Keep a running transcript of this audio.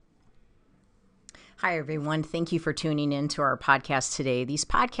Hi, everyone. Thank you for tuning in to our podcast today. These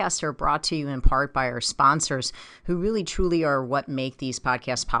podcasts are brought to you in part by our sponsors who really truly are what make these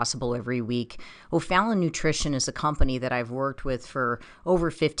podcasts possible every week. O'Fallon Nutrition is a company that I've worked with for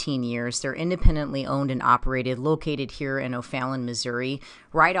over 15 years. They're independently owned and operated, located here in O'Fallon, Missouri,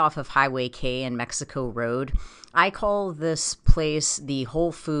 right off of Highway K and Mexico Road. I call this place the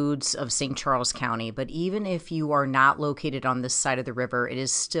Whole Foods of St. Charles County, but even if you are not located on this side of the river, it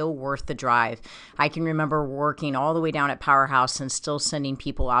is still worth the drive. I can remember working all the way down at Powerhouse and still sending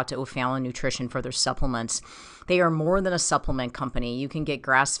people out to O'Fallon Nutrition for their supplements. They are more than a supplement company. You can get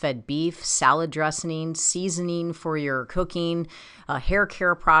grass-fed beef, salad dressing, seasoning for your cooking, hair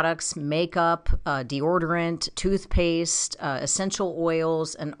care products, makeup, deodorant, toothpaste, essential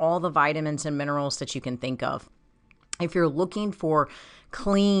oils, and all the vitamins and minerals that you can think of. If you're looking for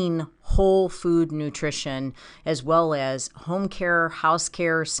clean, whole food nutrition, as well as home care, house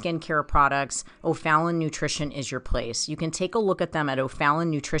care, skincare products, O'Fallon Nutrition is your place. You can take a look at them at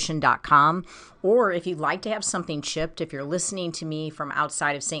o'fallonnutrition.com, or if you'd like to have something shipped, if you're listening to me from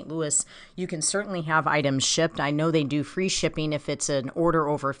outside of St. Louis, you can certainly have items shipped. I know they do free shipping if it's an order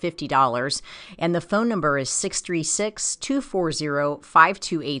over $50, and the phone number is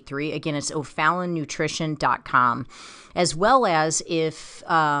 636-240-5283. Again, it's o'fallonnutrition.com. As well as if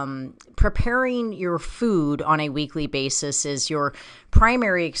preparing your food on a weekly basis is your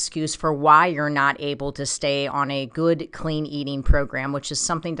primary excuse for why you're not able to stay on a good, clean eating program, which is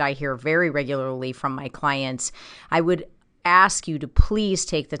something that I hear very regularly from my clients, I would ask you to please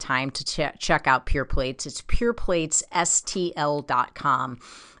take the time to check out Pure Plates. It's pureplatesstl.com.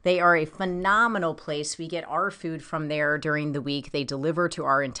 They are a phenomenal place. We get our food from there during the week. They deliver to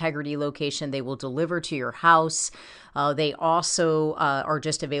our Integrity location. They will deliver to your house. They also are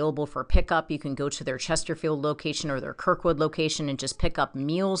just available for pickup. You can go to their Chesterfield location or their Kirkwood location and just pick up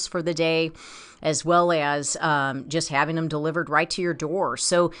meals for the day, as well as just having them delivered right to your door.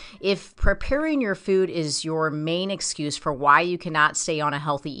 So if preparing your food is your main excuse for why you cannot stay on a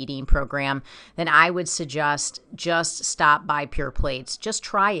healthy eating program, then I would suggest just stop by Pure Plates. Just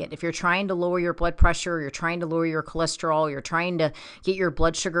try it. If you're trying to lower your blood pressure, you're trying to lower your cholesterol, you're trying to get your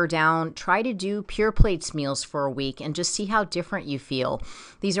blood sugar down, try to do Pure Plates meals for a week and just see how different you feel.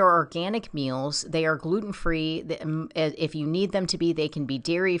 These are organic meals. They are gluten-free. If you need them to be, they can be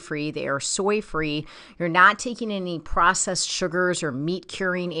dairy-free. They are soy-free. You're not taking any processed sugars or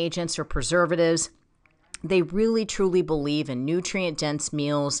meat-curing agents or preservatives. They really, truly believe in nutrient-dense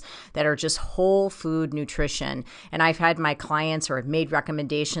meals that are just whole food nutrition. And I've had my clients, or I've made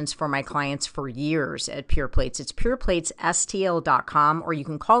recommendations for my clients for years at Pure Plates. It's pureplatesstl.com, or you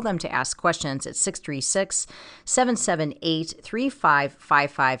can call them to ask questions at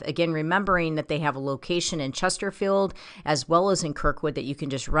 636-778-3555. Again, remembering that they have a location in Chesterfield as well as in Kirkwood that you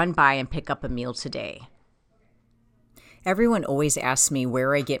can just run by and pick up a meal today. Everyone always asks me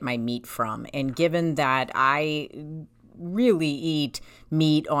where I get my meat from, and given that I really eat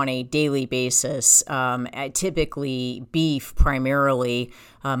meat on a daily basis, typically beef primarily,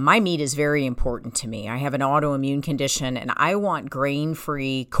 my meat is very important to me. I have an autoimmune condition and I want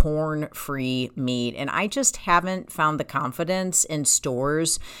grain-free, corn-free meat, and I just haven't found the confidence in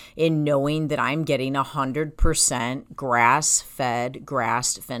stores in knowing that I'm getting 100% grass-fed,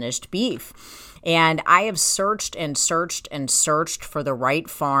 grass-finished beef. And I have searched and searched and searched for the right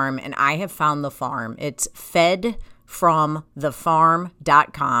farm, and I have found the farm. It's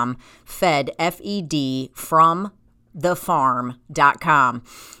fedfromthefarm.com, fed, F-E-D, from thefarm.com.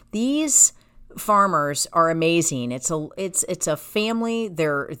 These farmers are amazing. It's a family.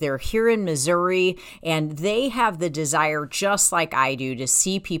 They're here in Missouri, and they have the desire, just like I do, to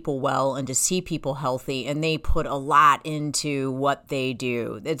see people well and to see people healthy, and they put a lot into what they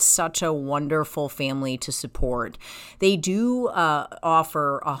do. It's such a wonderful family to support. They do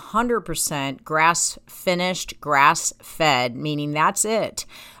offer 100% grass-finished, grass-fed, meaning that's it.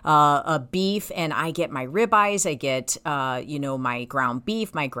 A beef, and I get my ribeyes, I get my ground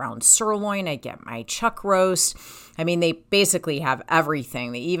beef, my ground sirloin, I get my chuck roast. I mean, they basically have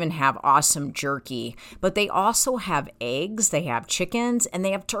everything. They even have awesome jerky, but they also have eggs, they have chickens, and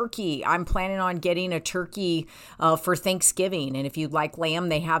they have turkey. I'm planning on getting a turkey for Thanksgiving, and if you'd like lamb,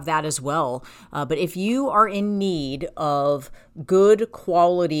 they have that as well. But if you are in need of good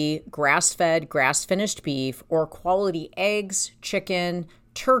quality grass-fed, grass-finished beef, or quality eggs, chicken,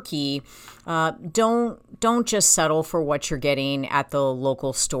 turkey, don't just settle for what you're getting at the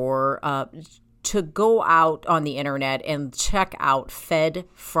local store. to go out on the internet and check out Fed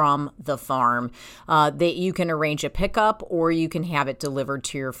from the Farm. That you can arrange a pickup or you can have it delivered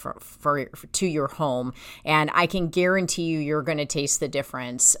to your home. And I can guarantee you're going to taste the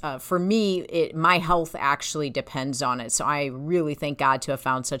difference. For me, my health actually depends on it. So I really thank God to have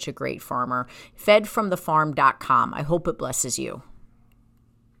found such a great farmer. Fedfromthefarm.com. I hope it blesses you.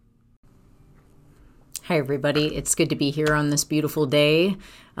 Hi, everybody. It's good to be here on this beautiful day.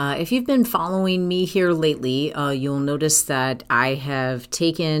 If you've been following me here lately, you'll notice that I have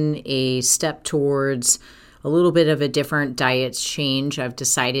taken a step towards a little bit of a different diet change. I've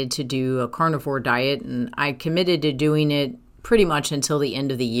decided to do a carnivore diet, and I committed to doing it pretty much until the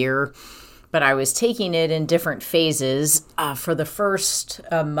end of the year. But I was taking it in different phases. For the first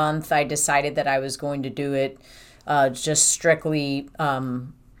month, I decided that I was going to do it just strictly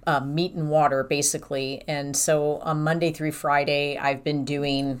meat and water, basically. And so on Monday through Friday, I've been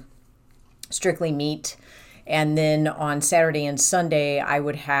doing strictly meat. And then on Saturday and Sunday, I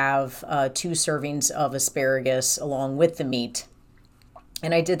would have 2 servings of asparagus along with the meat.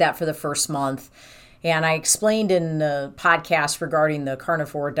 And I did that for the first month. And I explained in the podcast regarding the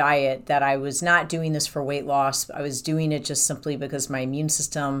carnivore diet that I was not doing this for weight loss. I was doing it just simply because my immune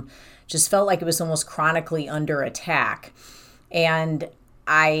system just felt like it was almost chronically under attack. And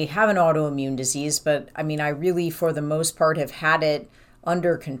I have an autoimmune disease, but I mean, I really, for the most part, have had it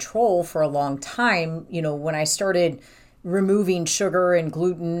under control for a long time. You know, when I started removing sugar and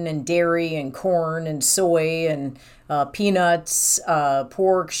gluten and dairy and corn and soy and peanuts,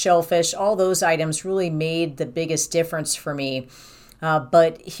 pork, shellfish, all those items really made the biggest difference for me.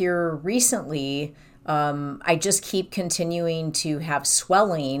 But here recently, I just keep continuing to have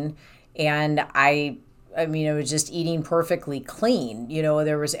swelling, and I was just eating perfectly clean. You know,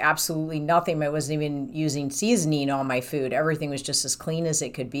 there was absolutely nothing. I wasn't even using seasoning on my food. Everything was just as clean as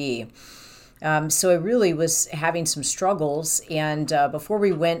it could be. So I really was having some struggles. And before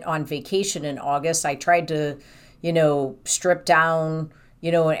we went on vacation in August, I tried to, strip down,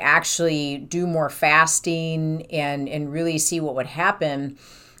 and actually do more fasting and really see what would happen.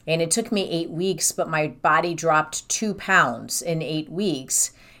 And it took me 8 weeks, but my body dropped 2 pounds in 8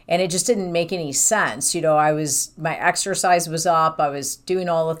 weeks. And it just didn't make any sense. My exercise was up. I was doing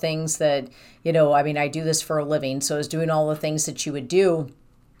all the things that, I do this for a living. So I was doing all the things that you would do.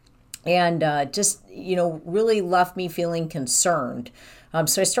 And really left me feeling concerned.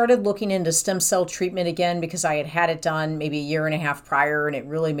 So I started looking into stem cell treatment again because I had it done maybe a year and a half prior, and it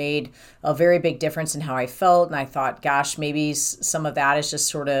really made a very big difference in how I felt. And I thought, gosh, maybe some of that is just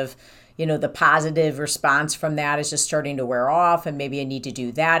sort of, the positive response from that is just starting to wear off, and maybe I need to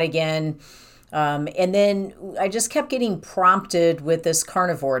do that again. And then I just kept getting prompted with this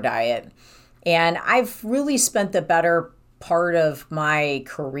carnivore diet. And I've really spent the better part of my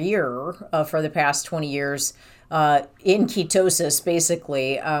career for the past 20 years in ketosis,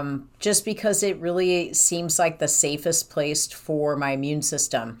 basically, just because it really seems like the safest place for my immune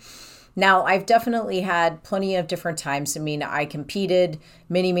system. Now, I've definitely had plenty of different times. I mean, I competed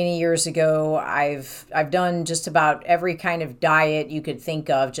many, many years ago. I've done just about every kind of diet you could think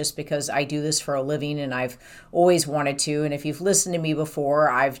of just because I do this for a living and I've always wanted to. And if you've listened to me before,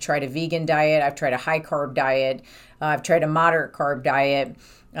 I've tried a vegan diet. I've tried a high carb diet. I've tried a moderate carb diet.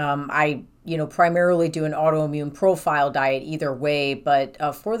 I primarily do an autoimmune profile diet either way. But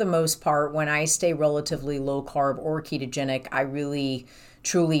for the most part, when I stay relatively low carb or ketogenic, I really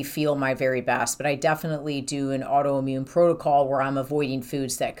truly feel my very best. But I definitely do an autoimmune protocol where I'm avoiding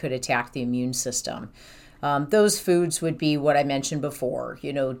foods that could attack the immune system. Those foods would be what I mentioned before,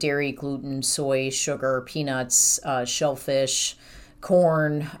 dairy, gluten, soy, sugar, peanuts, shellfish,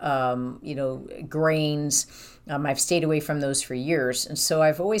 corn, grains. I've stayed away from those for years. And so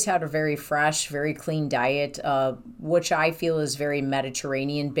I've always had a very fresh, very clean diet, which I feel is very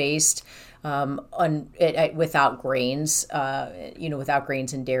Mediterranean based. Without grains, without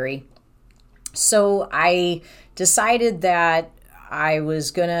grains and dairy. So I decided that I was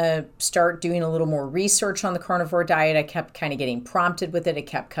going to start doing a little more research on the carnivore diet. I kept kind of getting prompted with it. It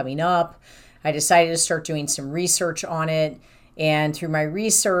kept coming up. I decided to start doing some research on it. And through my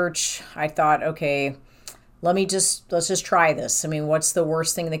research, I thought, okay, let's just try this. I mean, what's the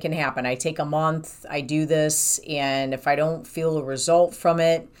worst thing that can happen? I take a month, I do this, and if I don't feel a result from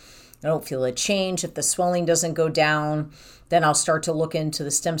it, I don't feel a change, if the swelling doesn't go down, then I'll start to look into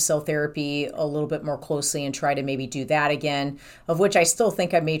the stem cell therapy a little bit more closely and try to maybe do that again, of which I still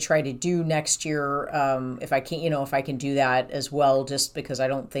think I may try to do next year if I can do that as well, just because I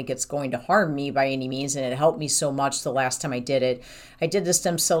don't think it's going to harm me by any means. And it helped me so much the last time I did it. I did the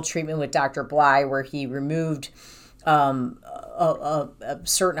stem cell treatment with Dr. Bly where he removed a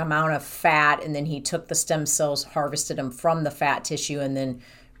certain amount of fat, and then he took the stem cells, harvested them from the fat tissue, and then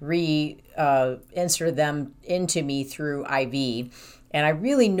inserted them into me through IV. And I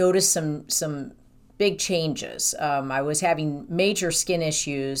really noticed some big changes. I was having major skin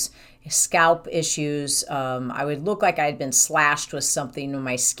issues, scalp issues. I would look like I had been slashed with something on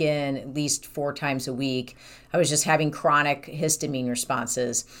my skin at least 4 times a week. I was just having chronic histamine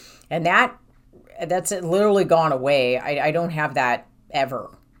responses. And that's literally gone away. I don't have that ever.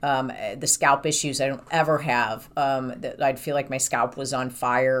 The scalp issues I don't ever have. I'd feel like my scalp was on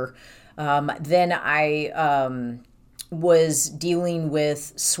fire. Then I was dealing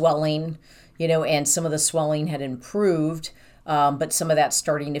with swelling, and some of the swelling had improved, but some of that's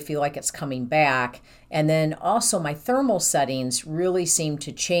starting to feel like it's coming back. And then also my thermal settings really seemed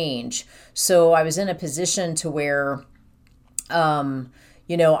to change. So I was in a position to where I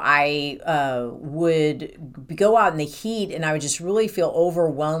would go out in the heat and I would just really feel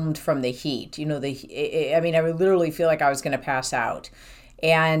overwhelmed from the heat. I would literally feel like I was going to pass out.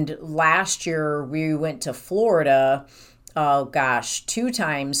 And last year we went to Florida, 2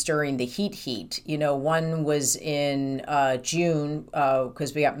 times during the heat. One was in June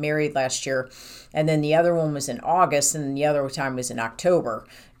because we got married last year. And then the other one was in August, and the other time was in October.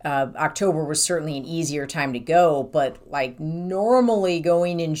 October was certainly an easier time to go, but like normally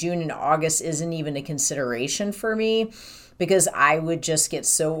going in June and August isn't even a consideration for me because I would just get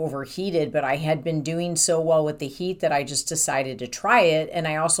so overheated. But I had been doing so well with the heat that I just decided to try it. And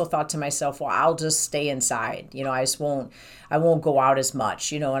I also thought to myself, well, I'll just stay inside. I won't go out as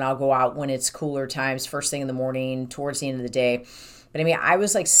much, and I'll go out when it's cooler times, first thing in the morning, towards the end of the day. But I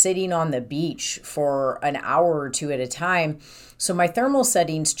was like sitting on the beach for an hour or 2 at a time. So my thermal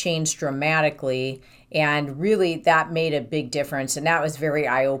settings changed dramatically, and really that made a big difference. And that was very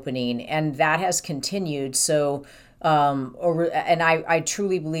eye-opening, and that has continued. So, and I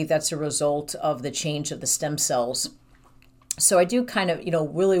truly believe that's a result of the change of the stem cells. So I do kind of,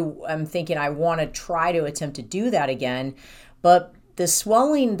 really, I'm thinking I want to try to attempt to do that again. But the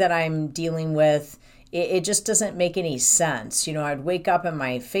swelling that I'm dealing with, it just doesn't make any sense. I'd wake up and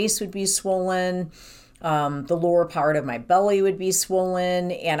my face would be swollen. The lower part of my belly would be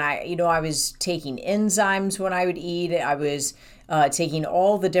swollen. And I was taking enzymes when I would eat. I was taking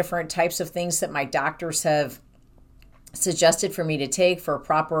all the different types of things that my doctors have suggested for me to take for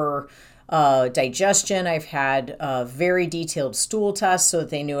proper digestion. I've had very detailed stool tests so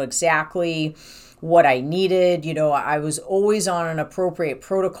that they knew exactly what I needed. I was always on an appropriate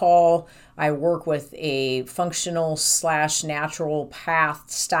protocol. I work with a functional / natural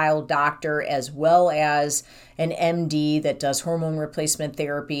path style doctor, as well as an MD that does hormone replacement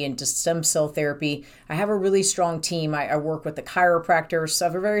therapy and stem cell therapy. I have a really strong team. I work with the chiropractor, so I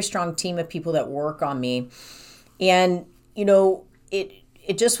have a very strong team of people that work on me. And,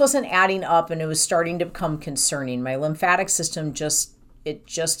 it just wasn't adding up, and it was starting to become concerning. My lymphatic system just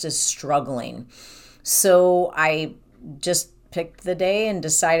is struggling. So I just picked the day and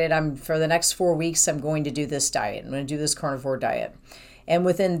decided for the next 4 weeks, I'm going to do this diet. I'm going to do this carnivore diet. And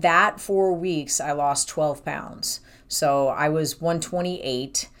within that 4 weeks, I lost 12 pounds. So I was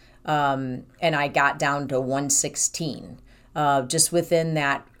 128, and I got down to 116, just within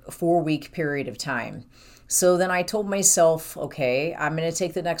that 4-week period of time. So then I told myself, okay, I'm going to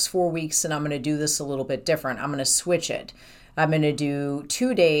take the next 4 weeks and I'm going to do this a little bit different. I'm going to switch it. I'm going to do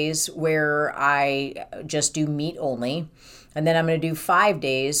 2 days where I just do meat only. And then I'm going to do 5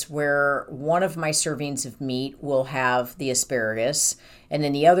 days where one of my servings of meat will have the asparagus. And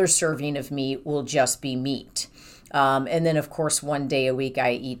then the other serving of meat will just be meat. And then, of course, 1 day a week,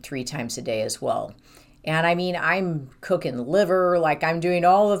 I eat 3 times a day as well. And I'm cooking liver, like I'm doing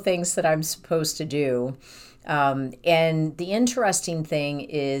all the things that I'm supposed to do. And the interesting thing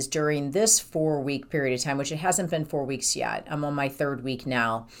is during this 4-week period of time, which it hasn't been 4 weeks yet, I'm on my 3rd week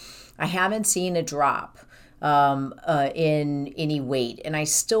now, I haven't seen a drop in any weight. And I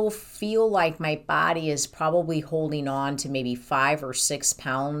still feel like my body is probably holding on to maybe 5 or 6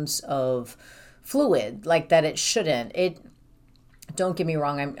 pounds of fluid, like that it shouldn't. Don't get me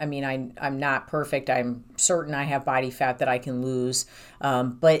wrong. I'm not perfect. I'm certain I have body fat that I can lose,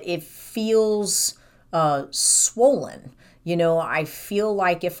 but it feels swollen. I feel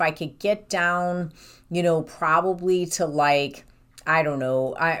like if I could get down, probably to like, I don't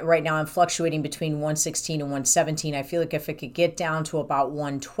know. Right now I'm fluctuating between 116 and 117. I feel like if I could get down to about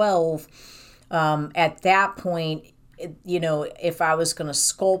 112, at that point, if I was going to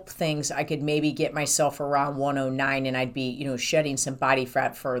sculpt things, I could maybe get myself around 109 and I'd be, shedding some body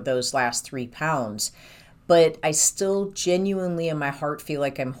fat for those last 3 pounds. but I still genuinely in my heart feel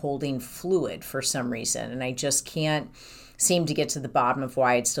like I'm holding fluid for some reason. And I just can't seem to get to the bottom of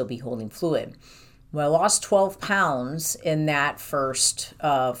why I'd still be holding fluid. Well, I lost 12 pounds in that first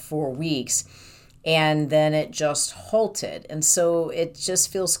 4 weeks, and then it just halted. And so it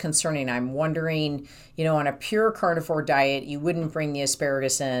just feels concerning. I'm wondering, on a pure carnivore diet, you wouldn't bring the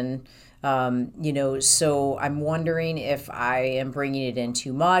asparagus in, so I'm wondering if I am bringing it in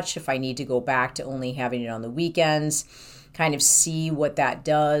too much, if I need to go back to only having it on the weekends, kind of see what that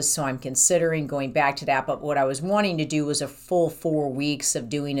does. So I'm considering going back to that. But what I was wanting to do was a full 4 weeks of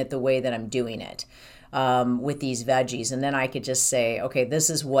doing it the way that I'm doing it with these veggies. And then I could just say, okay,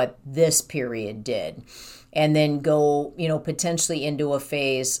 this is what this period did. And then go, potentially into a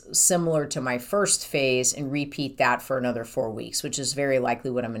phase similar to my first phase and repeat that for another 4 weeks, which is very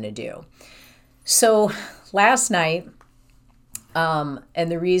likely what I'm going to do. So last night, and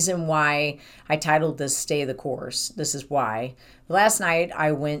the reason why I titled this Stay the Course, this is why. Last night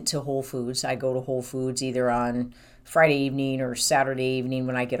I went to Whole Foods. I go to Whole Foods either on Friday evening or Saturday evening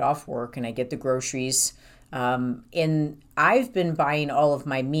when I get off work, and I get the groceries. And I've been buying all of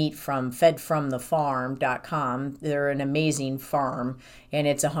my meat from fedfromthefarm.com. They're an amazing farm, and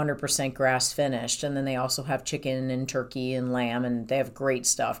it's 100% grass finished. And then they also have chicken and turkey and lamb, and they have great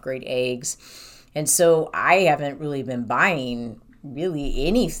stuff, great eggs. And so I haven't really been buying really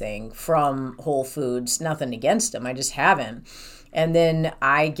anything from Whole Foods, nothing against them. I just haven't. And then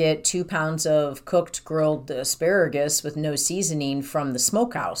I get 2 pounds of cooked grilled asparagus with no seasoning from the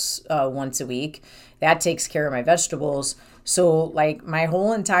smokehouse once a week. That takes care of my vegetables. So like my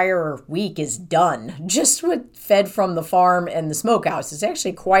whole entire week is done just with Fed from the Farm and the smokehouse. It's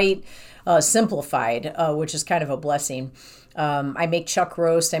actually quite simplified, which is kind of a blessing. I make chuck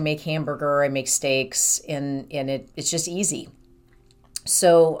roast, I make hamburger, I make steaks, and it's just easy.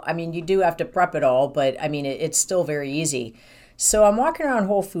 So, you do have to prep it all, but it's still very easy. So I'm walking around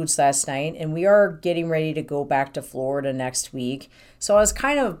Whole Foods last night, and we are getting ready to go back to Florida next week. So I was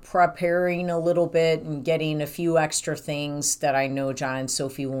kind of preparing a little bit and getting a few extra things that I know John and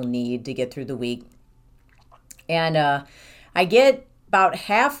Sophie will need to get through the week. And I get about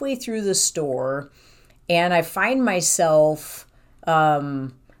halfway through the store, and I find myself, very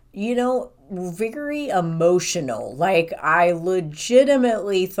emotional. Like I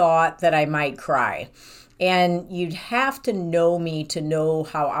legitimately thought that I might cry. And you'd have to know me to know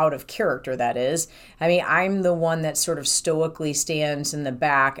how out of character that is. I'm the one that sort of stoically stands in the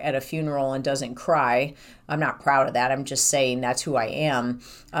back at a funeral and doesn't cry. I'm not proud of that. I'm just saying that's who I am.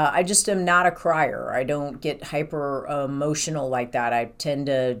 I just am not a crier. I don't get hyper emotional like that. I tend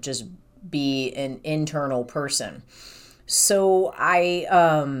to just be an internal person. So I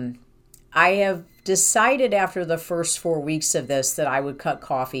have decided after the first 4 weeks of this that I would cut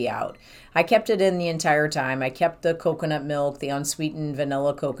coffee out. I kept it in the entire time. I kept the coconut milk, the unsweetened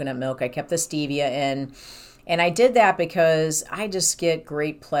vanilla coconut milk. I kept the stevia in. And I did that because I just get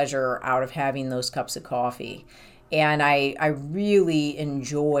great pleasure out of having those cups of coffee. And I really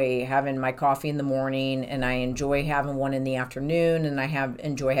enjoy having my coffee in the morning, and I enjoy having one in the afternoon, and I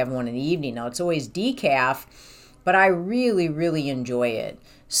enjoy having one in the evening. Now, it's always decaf, but I really, really enjoy it.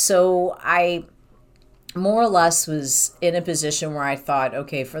 So I more or less was in a position where I thought,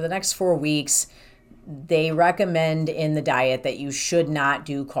 okay, for the next 4 weeks, they recommend in the diet that you should not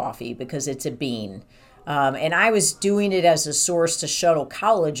do coffee because it's a bean. And I was doing it as a source to shuttle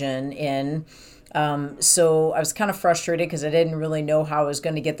collagen in. So I was kind of frustrated because I didn't really know how I was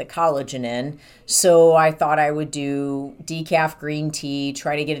going to get the collagen in. So I thought I would do decaf green tea,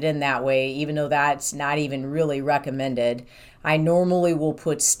 try to get it in that way, even though that's not even really recommended. I normally will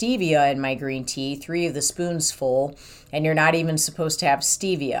put stevia in my green tea, 3 of the spoons full, and you're not even supposed to have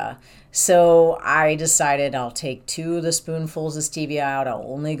stevia. So I decided I'll take 2 of the spoonfuls of stevia out. I'll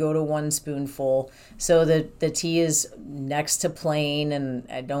only go to 1 spoonful. So the tea is next to plain, and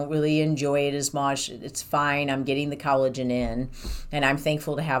I don't really enjoy it as much. It's fine. I'm getting the collagen in, and I'm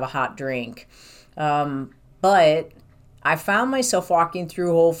thankful to have a hot drink. But I found myself walking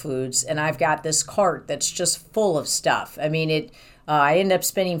through Whole Foods, and I've got this cart that's just full of stuff. I ended up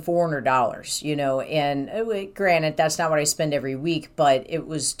spending $400, and granted, that's not what I spend every week, but it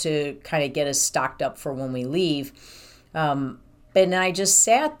was to kind of get us stocked up for when we leave. But then I just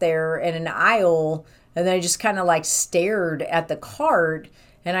sat there in an aisle, and then I just kind of stared at the cart,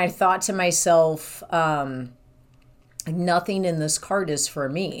 and I thought to myself, nothing in this cart is for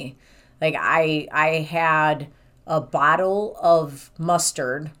me. I had a bottle of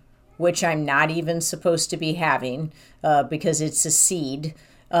mustard, which I'm not even supposed to be having because it's a seed.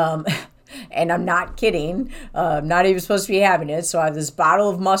 And I'm not kidding. I'm not even supposed to be having it. So I have this bottle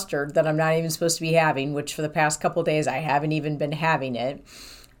of mustard that I'm not even supposed to be having, which for the past couple of days I haven't even been having it.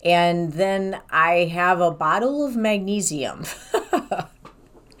 And then I have a bottle of magnesium.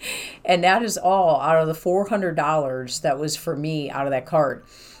 And that is all out of the $400 that was for me out of that cart.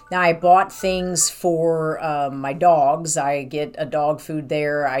 Now, I bought things for my dogs. I get a dog food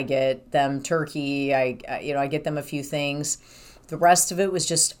there. I get them turkey. I get them a few things. The rest of it was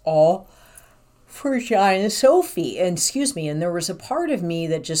just all for Shine and Sophie. And there was a part of me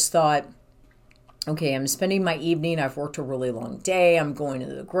that just thought, okay, I'm spending my evening. I've worked a really long day. I'm going to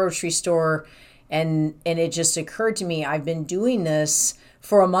the grocery store. And it just occurred to me, I've been doing this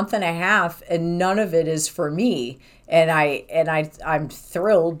for a month and a half and none of it is for me. And I'm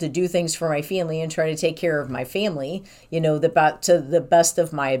thrilled to do things for my family and try to take care of my family, to the best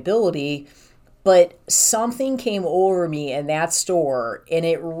of my ability. But something came over me in that store and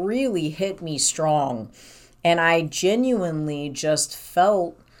it really hit me strong. And I genuinely just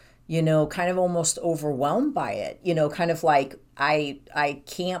felt, kind of almost overwhelmed by it, kind of like I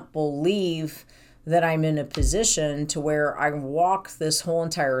can't believe that I'm in a position to where I walk this whole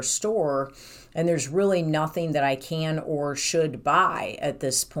entire store and there's really nothing that I can or should buy at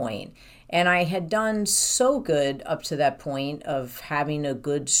this point. And I had done so good up to that point of having a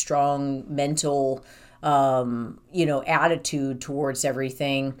good, strong mental, attitude towards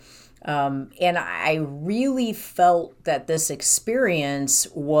everything. And I really felt that this experience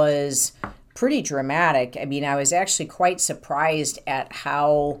was pretty dramatic. I mean, I was actually quite surprised at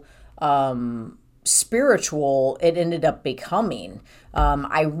how spiritual it ended up becoming.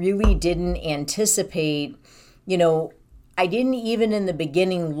 I really didn't anticipate, I didn't even in the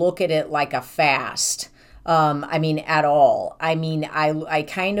beginning look at it like a fast. At all. I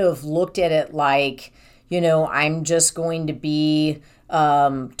kind of looked at it like, I'm just going to be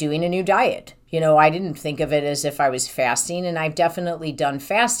doing a new diet. I didn't think of it as if I was fasting, and I've definitely done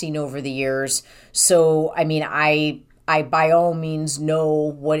fasting over the years. So, I by all means know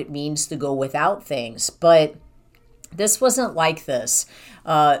what it means to go without things, but this wasn't like this.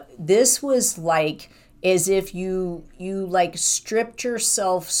 This was like as if you like stripped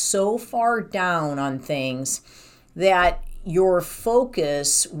yourself so far down on things that your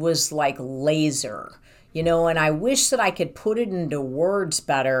focus was like laser, and I wish that I could put it into words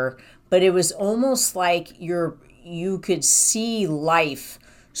better, but it was almost like you could see life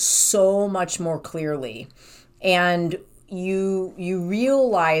so much more clearly. And you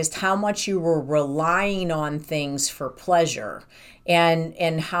realized how much you were relying on things for pleasure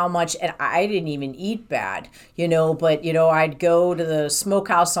and how much, and I didn't even eat bad, but I'd go to the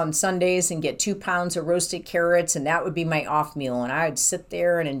smokehouse on Sundays and get 2 pounds of roasted carrots, and that would be my off meal. And I would sit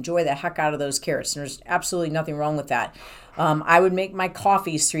there and enjoy the heck out of those carrots. And there's absolutely nothing wrong with that. I would make my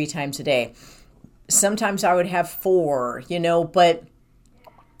coffees 3 times a day. Sometimes I would have 4, but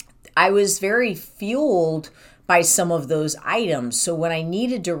I was very fueled by some of those items. So when I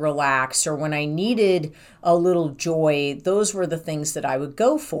needed to relax or when I needed a little joy, those were the things that I would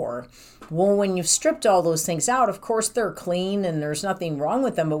go for. Well, when you've stripped all those things out, of course they're clean and there's nothing wrong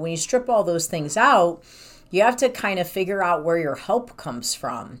with them. But when you strip all those things out, you have to kind of figure out where your help comes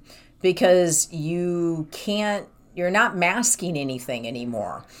from, because you're not masking anything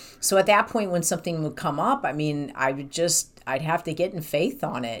anymore. So at that point, when something would come up, I'd have to get in faith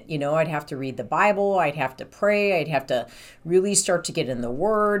on it. I'd have to read the Bible. I'd have to pray. I'd have to really start to get in the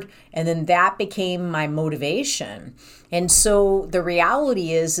Word. And then that became my motivation. And so the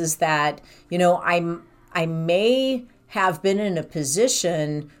reality is that, I may have been in a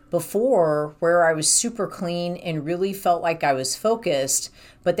position before where I was super clean and really felt like I was focused,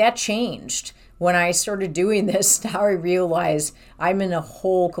 but that changed. When I started doing this, now I realize I'm in a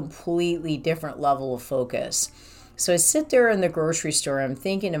whole completely different level of focus. So I sit there in the grocery store, I'm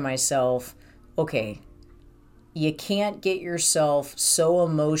thinking to myself, okay, you can't get yourself so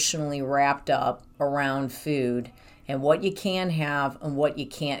emotionally wrapped up around food and what you can have and what you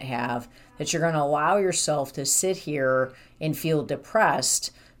can't have that you're going to allow yourself to sit here and feel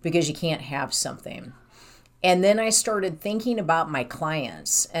depressed because you can't have something. And then I started thinking about my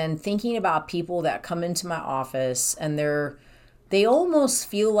clients and thinking about people that come into my office and they almost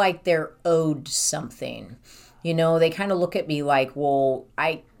feel like they're owed something. They kind of look at me like, well,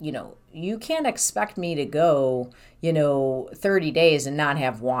 you can't expect me to go, 30 days and not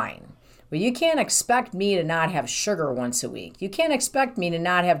have wine. Well, you can't expect me to not have sugar once a week. You can't expect me to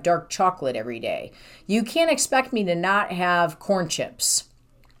not have dark chocolate every day. You can't expect me to not have corn chips.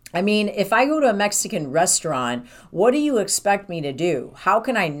 If I go to a Mexican restaurant, what do you expect me to do? How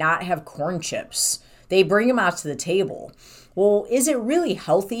can I not have corn chips? They bring them out to the table. Well, is it really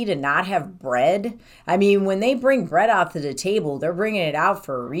healthy to not have bread? I mean, when they bring bread out to the table, they're bringing it out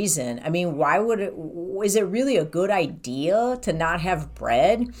for a reason. I mean, is it really a good idea to not have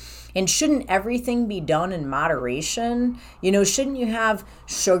bread? And shouldn't everything be done in moderation? Shouldn't you have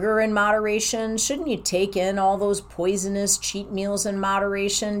sugar in moderation? Shouldn't you take in all those poisonous cheat meals in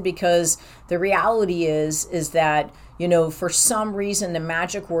moderation? Because the reality is that, for some reason, the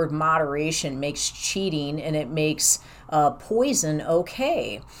magic word moderation makes cheating and it makes poison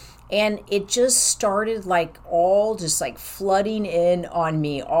okay. And it just started flooding in on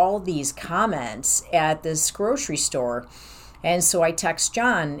me, all these comments at this grocery store. And so I text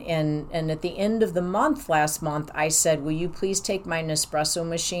John, and at the end of the month, last month, I said, will you please take my Nespresso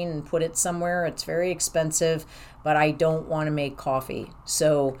machine and put it somewhere? It's very expensive, but I don't want to make coffee.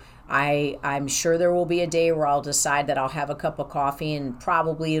 So I'm sure there will be a day where I'll decide that I'll have a cup of coffee, and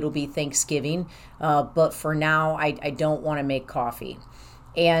probably it'll be Thanksgiving. But for now, I don't want to make coffee.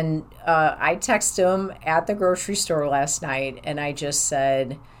 And I texted him at the grocery store last night, and I just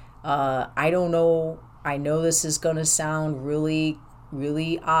said, I don't know. I know this is going to sound really,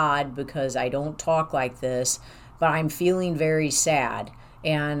 really odd because I don't talk like this, but I'm feeling very sad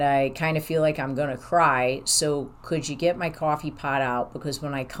and I kind of feel like I'm going to cry. So could you get my coffee pot out? Because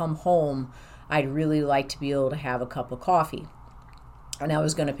when I come home, I'd really like to be able to have a cup of coffee. And I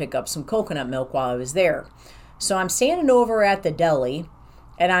was going to pick up some coconut milk while I was there. So I'm standing over at the deli,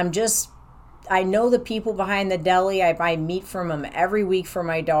 and I know the people behind the deli. I buy meat from them every week for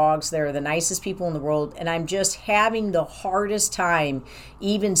my dogs. They're the nicest people in the world. And I'm just having the hardest time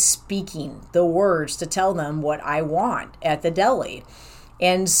even speaking the words to tell them what I want at the deli.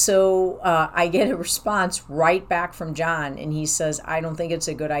 And so I get a response right back from John. And he says, I don't think it's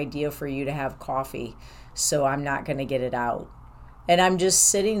a good idea for you to have coffee. So I'm not going to get it out. And I'm just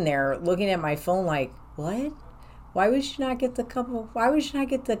sitting there looking at my phone like, what? Why would you not get the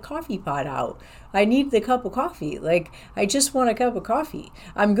coffee pot out? I need the cup of coffee. I just want a cup of coffee.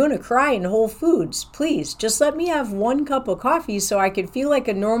 I'm going to cry in Whole Foods. Please, just let me have one cup of coffee so I can feel like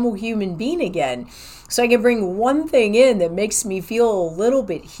a normal human being again. So I can bring one thing in that makes me feel a little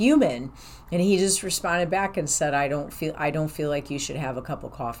bit human. And he just responded back and said, I don't feel like you should have a cup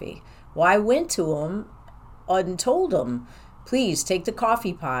of coffee. Well, I went to him and told him, please take the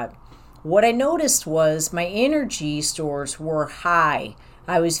coffee pot. What I noticed was my energy stores were high.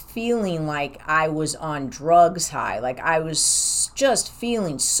 I was feeling like I was on drugs high. Like I was just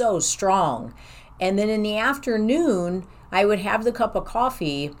feeling so strong. And then in the afternoon, I would have the cup of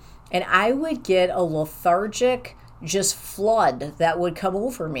coffee and I would get a lethargic just flood that would come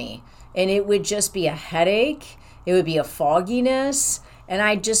over me. And it would just be a headache. It would be a fogginess. And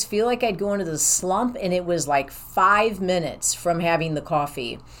I'd just feel like I'd go into the slump, and it was like 5 minutes from having the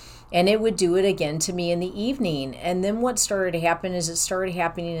coffee. And it would do it again to me in the evening. And then what started to happen is it started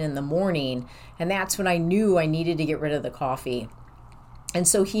happening in the morning. And that's when I knew I needed to get rid of the coffee. And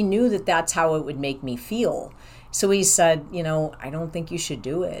so he knew that that's how it would make me feel. So he said, I don't think you should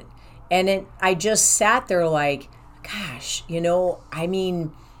do it. And I just sat there like, gosh,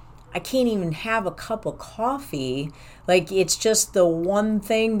 I can't even have a cup of coffee. It's just the one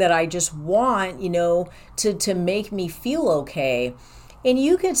thing that I just want, to make me feel okay. And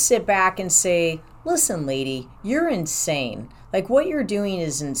you could sit back and say, listen, lady, you're insane. What you're doing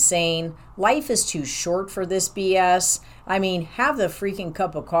is insane. Life is too short for this BS. Have the freaking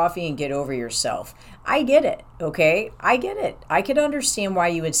cup of coffee and get over yourself. I get it, okay? I get it. I could understand why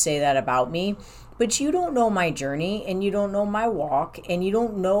you would say that about me, but you don't know my journey and you don't know my walk and you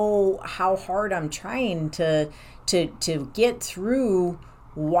don't know how hard I'm trying to get through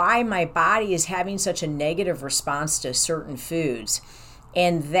why my body is having such a negative response to certain foods.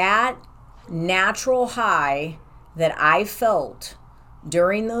 And that natural high that I felt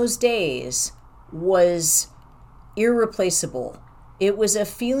during those days was irreplaceable. It was a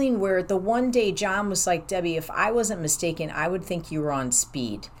feeling where the one day John was like, Debbie, if I wasn't mistaken, I would think you were on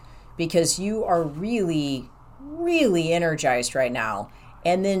speed because you are really, really energized right now.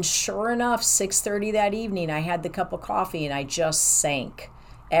 And then sure enough, 6:30 that evening, I had the cup of coffee and I just sank.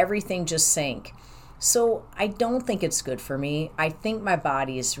 Everything just sank. So I don't think it's good for me. I think my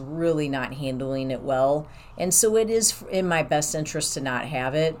body is really not handling it well. And so it is in my best interest to not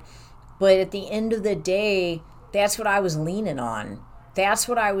have it. But at the end of the day, that's what I was leaning on. That's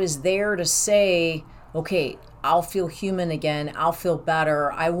what I was there to say, okay, I'll feel human again. I'll feel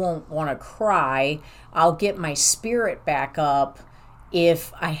better. I won't want to cry. I'll get my spirit back up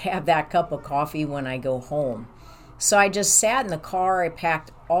if I have that cup of coffee when I go home. So I just sat in the car. I packed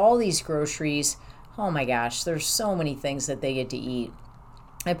all these groceries. Oh my gosh, there's so many things that they get to eat.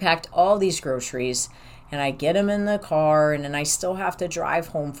 I packed all these groceries and I get them in the car, and then I still have to drive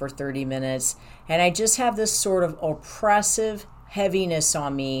home for 30 minutes. And I just have this sort of oppressive heaviness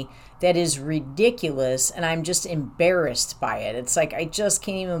on me that is ridiculous, and I'm just embarrassed by it. It's like I just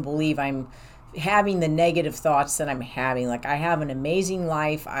can't even believe I'm having the negative thoughts that I'm having. Like, I have an amazing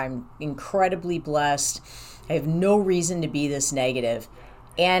life. I'm incredibly blessed. I have no reason to be this negative.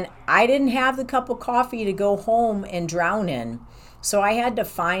 And I didn't have the cup of coffee to go home and drown in. So I had to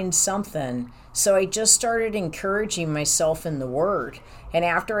find something. So I just started encouraging myself in the Word. And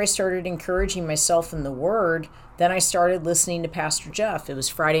after I started encouraging myself in the Word, then I started listening to Pastor Jeff. It was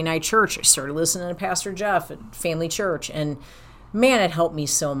Friday night church. I started listening to Pastor Jeff at Family Church. And man, it helped me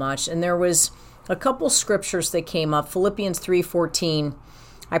so much. And there was a couple scriptures that came up. Philippians 3:14.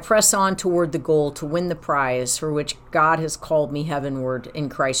 I press on toward the goal to win the prize for which God has called me heavenward in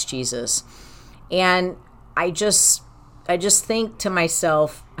Christ Jesus. And I just think to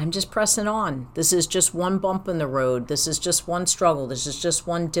myself, I'm just pressing on. This is just one bump in the road. This is just one struggle. This is just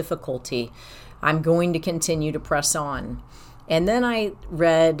one difficulty. I'm going to continue to press on. And then I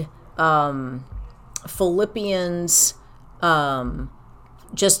read Philippians, it's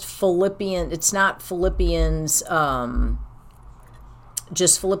not Philippians,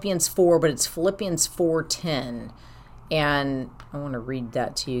 just Philippians 4, but it's Philippians 4:10. And I want to read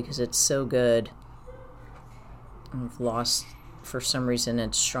that to you because it's so good. I've lost, for some reason,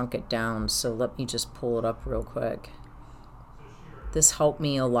 it's shrunk it down. So let me just pull it up real quick. This helped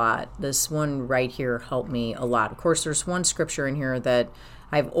me a lot. This one right here helped me a lot. Of course, there's one scripture in here that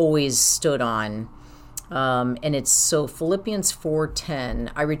I've always stood on. And it's Philippians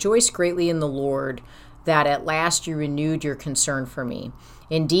 4:10. I rejoice greatly in the Lord that at last you renewed your concern for me.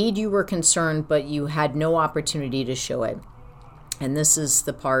 Indeed, you were concerned, but you had no opportunity to show it. And this is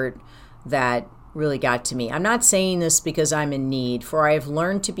the part that really got to me. I'm not saying this because I'm in need, for I have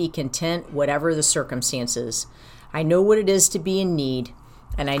learned to be content whatever the circumstances. I know what it is to be in need,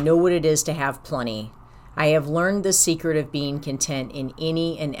 and I know what it is to have plenty. I have learned the secret of being content in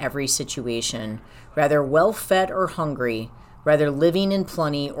any and every situation, whether well-fed or hungry, whether living in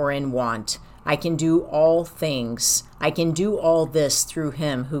plenty or in want. I can do all things. I can do all this through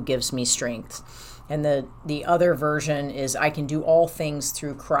him who gives me strength. And the other version is, I can do all things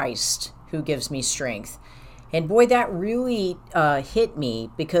through Christ who gives me strength. And boy, that really hit me,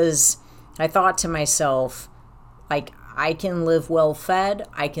 because I thought to myself, like, I can live well-fed,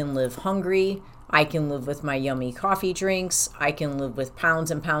 I can live hungry, I can live with my yummy coffee drinks, I can live with pounds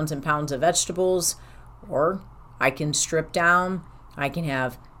and pounds and pounds of vegetables, or I can strip down, I can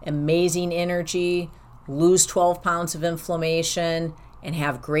have amazing energy, lose 12 pounds of inflammation, and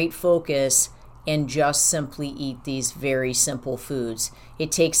have great focus, and just simply eat these very simple foods.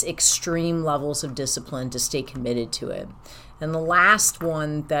 It takes extreme levels of discipline to stay committed to it. And the last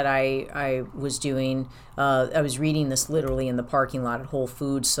one that I was doing, I was reading this literally in the parking lot at Whole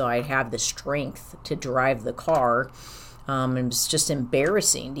Foods, so I'd have the strength to drive the car. It was just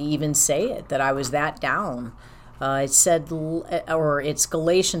embarrassing to even say it, that I was that down. It said, or it's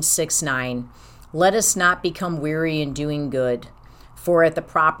Galatians 6:9, let us not become weary in doing good, for at the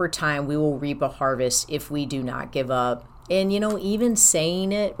proper time we will reap a harvest if we do not give up. And, even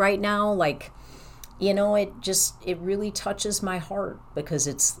saying it right now, like, it really touches my heart, because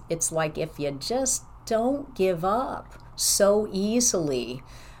it's like, if you just don't give up so easily,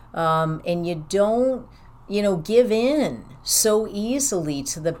 and you don't, give in so easily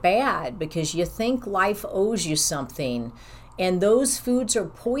to the bad because you think life owes you something, and those foods are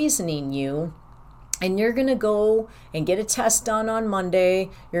poisoning you, and you're going to go and get a test done on Monday,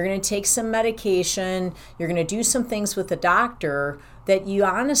 you're going to take some medication, you're going to do some things with the doctor that you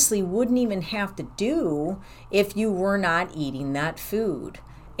honestly wouldn't even have to do if you were not eating that food.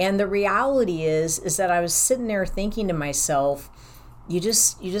 And the reality is that I was sitting there thinking to myself, you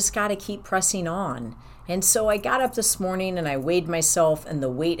just got to keep pressing on. And so I got up this morning and I weighed myself, and the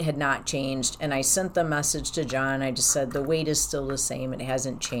weight had not changed. And I sent the message to John. I just said, the weight is still the same. It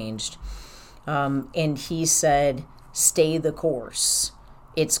hasn't changed. And he said, stay the course.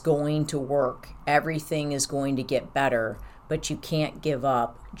 It's going to work. Everything is going to get better, but you can't give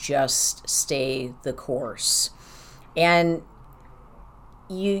up. Just stay the course. And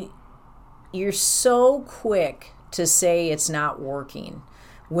you're so quick to say it's not working,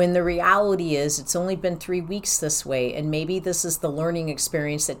 when the reality is it's only been 3 weeks this way, and maybe this is the learning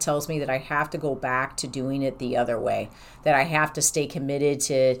experience that tells me that I have to go back to doing it the other way, that I have to stay committed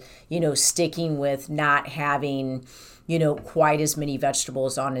to, sticking with not having, quite as many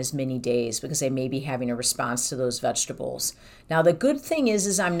vegetables on as many days, because I may be having a response to those vegetables. Now, the good thing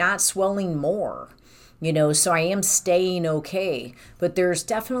is I'm not swelling more. So I am staying okay. But there's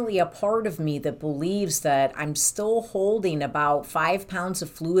definitely a part of me that believes that I'm still holding about 5 pounds of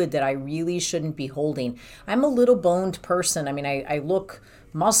fluid that I really shouldn't be holding. I'm a little boned person. I mean, I look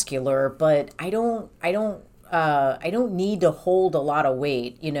muscular, but I don't need to hold a lot of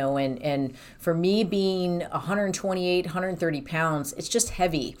weight, and for me being 128, 130 pounds, it's just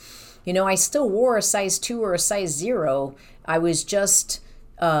heavy. I still wore a size 2 or a size 0. I was just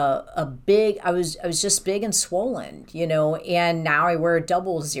I was just big and swollen, and now I wear a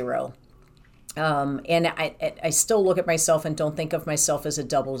double 0. And I still look at myself and don't think of myself as a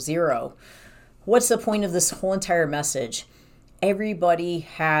double 0. What's the point of this whole entire message? Everybody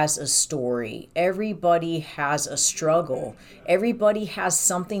has a story. Everybody has a struggle. Everybody has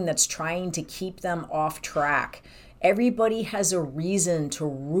something that's trying to keep them off track. Everybody has a reason to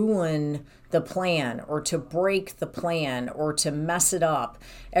ruin the plan or to break the plan or to mess it up.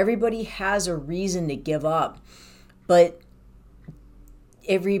 Everybody has a reason to give up. But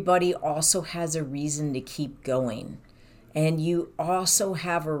everybody also has a reason to keep going. And you also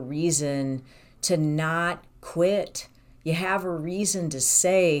have a reason to not quit. You have a reason to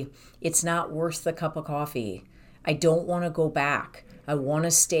say, it's not worth the cup of coffee. I don't want to go back. I want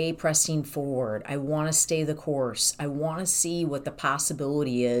to stay pressing forward. I want to stay the course. I want to see what the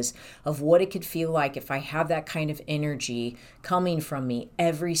possibility is of what it could feel like if I have that kind of energy coming from me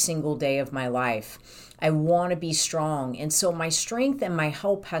every single day of my life. I want to be strong. And so my strength and my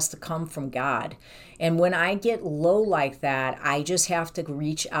help has to come from God. And when I get low like that, I just have to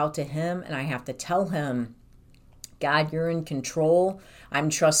reach out to Him and I have to tell Him, God, you're in control.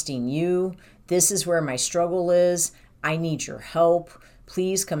 I'm trusting you. This is where my struggle is. I need your help.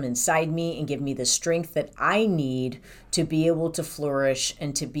 Please come inside me and give me the strength that I need to be able to flourish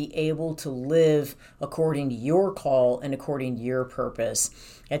and to be able to live according to your call and according to your purpose.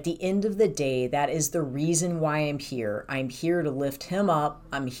 At the end of the day, that is the reason why I'm here. I'm here to lift Him up.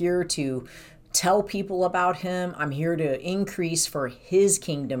 I'm here to tell people about Him. I'm here to increase for His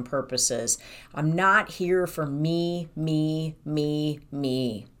kingdom purposes. I'm not here for me.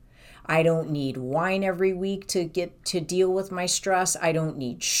 I don't need wine every week to get to deal with my stress. I don't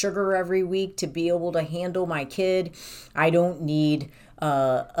need sugar every week to be able to handle my kid. I don't need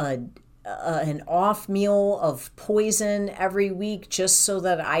an off meal of poison every week just so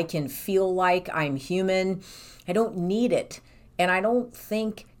that I can feel like I'm human. I don't need it. And I don't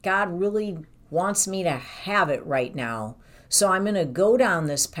think God really wants me to have it right now. So I'm going to go down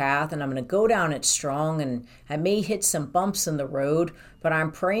this path and I'm going to go down it strong, and I may hit some bumps in the road, but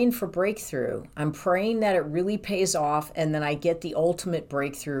I'm praying for breakthrough. I'm praying that it really pays off and then I get the ultimate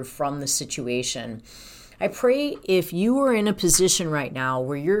breakthrough from the situation. I pray if you are in a position right now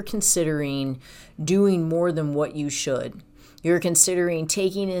where you're considering doing more than what you should, you're considering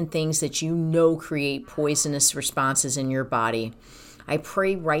taking in things that you know create poisonous responses in your body, I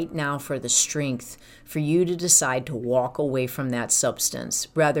pray right now for the strength for you to decide to walk away from that substance,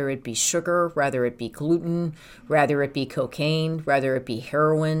 whether it be sugar, whether it be gluten, whether it be cocaine, whether it be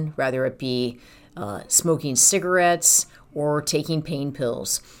heroin, whether it be smoking cigarettes or taking pain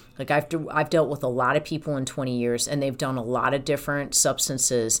pills. Like I've dealt with a lot of people in 20 years, and they've done a lot of different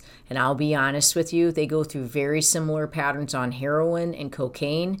substances. And I'll be honest with you, they go through very similar patterns on heroin and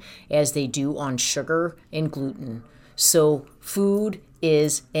cocaine as they do on sugar and gluten. So food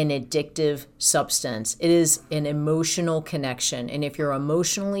is an addictive substance. It is an emotional connection. And if you're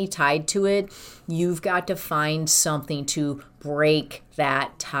emotionally tied to it, you've got to find something to break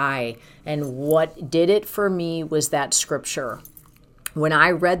that tie. And what did it for me was that scripture. When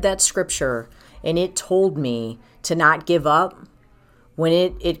I read that scripture and it told me to not give up, when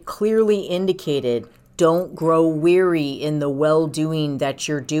it clearly indicated, don't grow weary in the well-doing that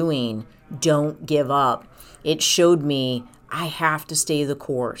you're doing, don't give up. It showed me I have to stay the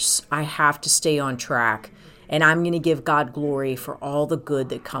course. I have to stay on track. And I'm going to give God glory for all the good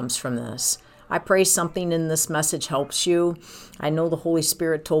that comes from this. I pray something in this message helps you. I know the Holy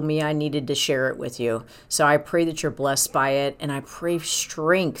Spirit told me I needed to share it with you. So I pray that you're blessed by it. And I pray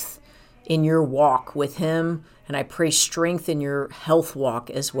strength in your walk with Him. And I pray strength in your health walk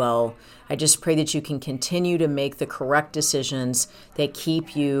as well. I just pray that you can continue to make the correct decisions that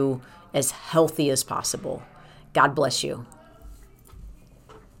keep you as healthy as possible. God bless you.